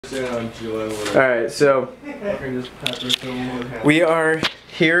Alright, so we are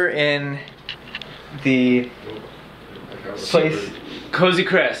here in the place Cozy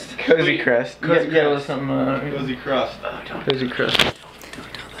Crest. Cozy Crest. Cozy Crest. Cozy Crust. Cozy Crest.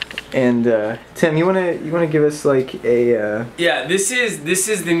 And Tim, you wanna give us like a Yeah, this is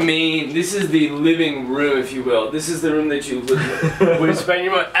the living room, if you will. This is the room that you would spend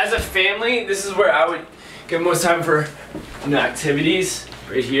your money. As a family, this is where I would get most time for activities.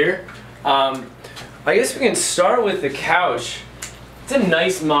 Right here. I guess we can start with the couch. It's a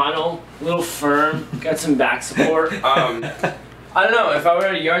nice model, a little firm, got some back support. I don't know, if I were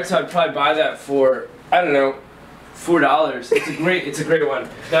at a yard sale, I'd probably buy that for, I don't know, $4. It's a great one.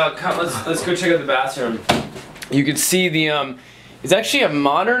 Now let's go check out the bathroom. You can see the it's actually a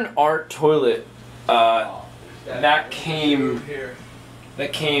modern art toilet. That came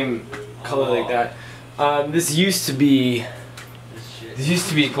colored like that. This used to be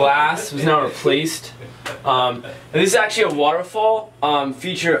glass, was now replaced. And this is actually a waterfall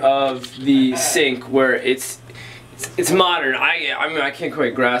feature of the sink, where it's modern. I mean I can't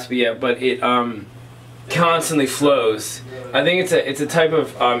quite grasp it yet, but it constantly flows. I think it's a type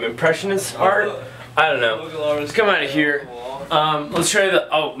of impressionist art. I don't know. Let's come out of here. Let's try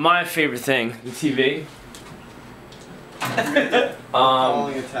my favorite thing, the TV.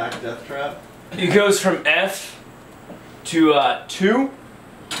 Falling attack death trap. It goes from F to 2,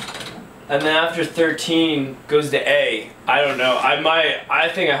 and then after 13 goes to A. I don't know. I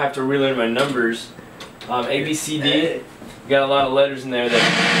think I have to relearn my numbers. A, B, C, D. You got a lot of letters in there.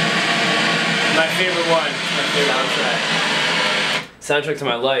 That my favorite one. My favorite soundtrack to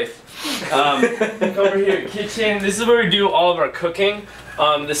my life. Look over here, kitchen. This is where we do all of our cooking.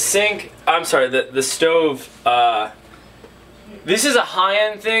 The sink. I'm sorry. The stove. This is a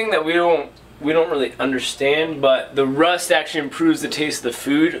high-end thing that we don't really understand, but the rust actually improves the taste of the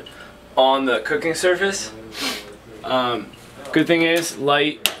food on the cooking surface. Good thing is,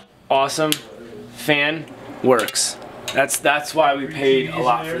 light, awesome, fan, works. That's why we paid a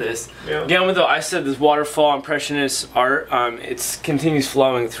lot for this. Again, with I said this waterfall impressionist art, it continues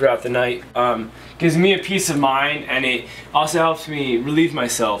flowing throughout the night. Gives me a peace of mind, and it also helps me relieve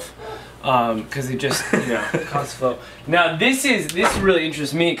myself. Because it just, constant flow. Now this really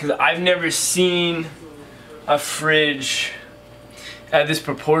interests me because I've never seen a fridge at this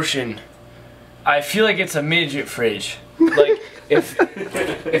proportion. I feel like it's a midget fridge. Like if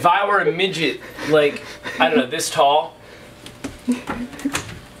I were a midget, like I don't know, this tall.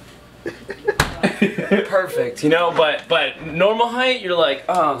 Perfect, but normal height, you're like,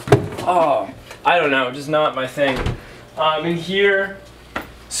 oh, I don't know, just not my thing. In here.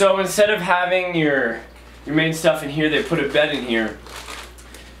 So instead of having your main stuff in here, they put a bed in here.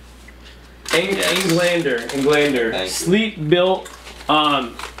 Englander. Sleep built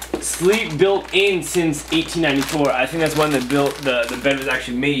in since 1894. I think that's when the bed was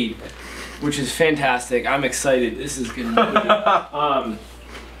actually made, which is fantastic. I'm excited. This is gonna be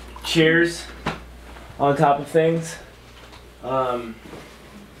chairs on top of things.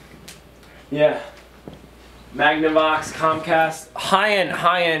 Yeah. Magnavox, Comcast,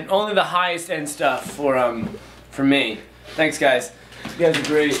 high-end, only the highest end stuff for me. Thanks guys, you guys are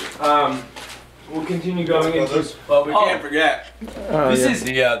great. We'll continue going into. Well, we can't forget. This is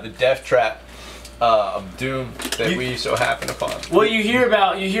the death trap of doom that we so happen upon. Well, you hear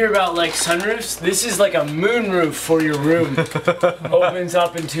about like sunroofs. This is like a moon roof for your room. Opens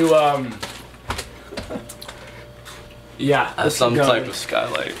up into some type of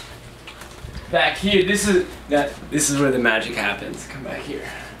skylight. Back here, this is where the magic happens. Come back here.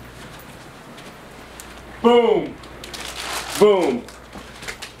 Boom! Boom!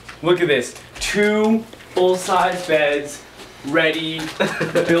 Look at this. 2 full-size beds, ready,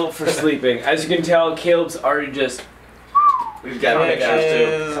 built for sleeping. As you can tell, Caleb's already just... We've got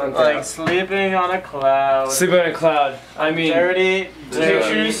pictures too. Like sleeping on a cloud. Sleeping on a cloud. I mean... Dirty,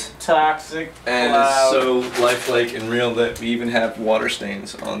 pictures. Toxic and cloud. it's so lifelike and real that we even have water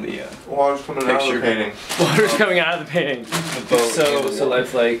stains on the water's coming out of the painting. Water's coming out of the painting. The boat. So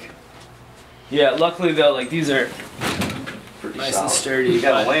lifelike. Yeah, luckily though, like these are pretty nice solid. and sturdy. You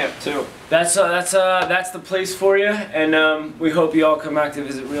got a lamp too. That's the place for you, and we hope you all come back to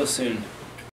visit real soon.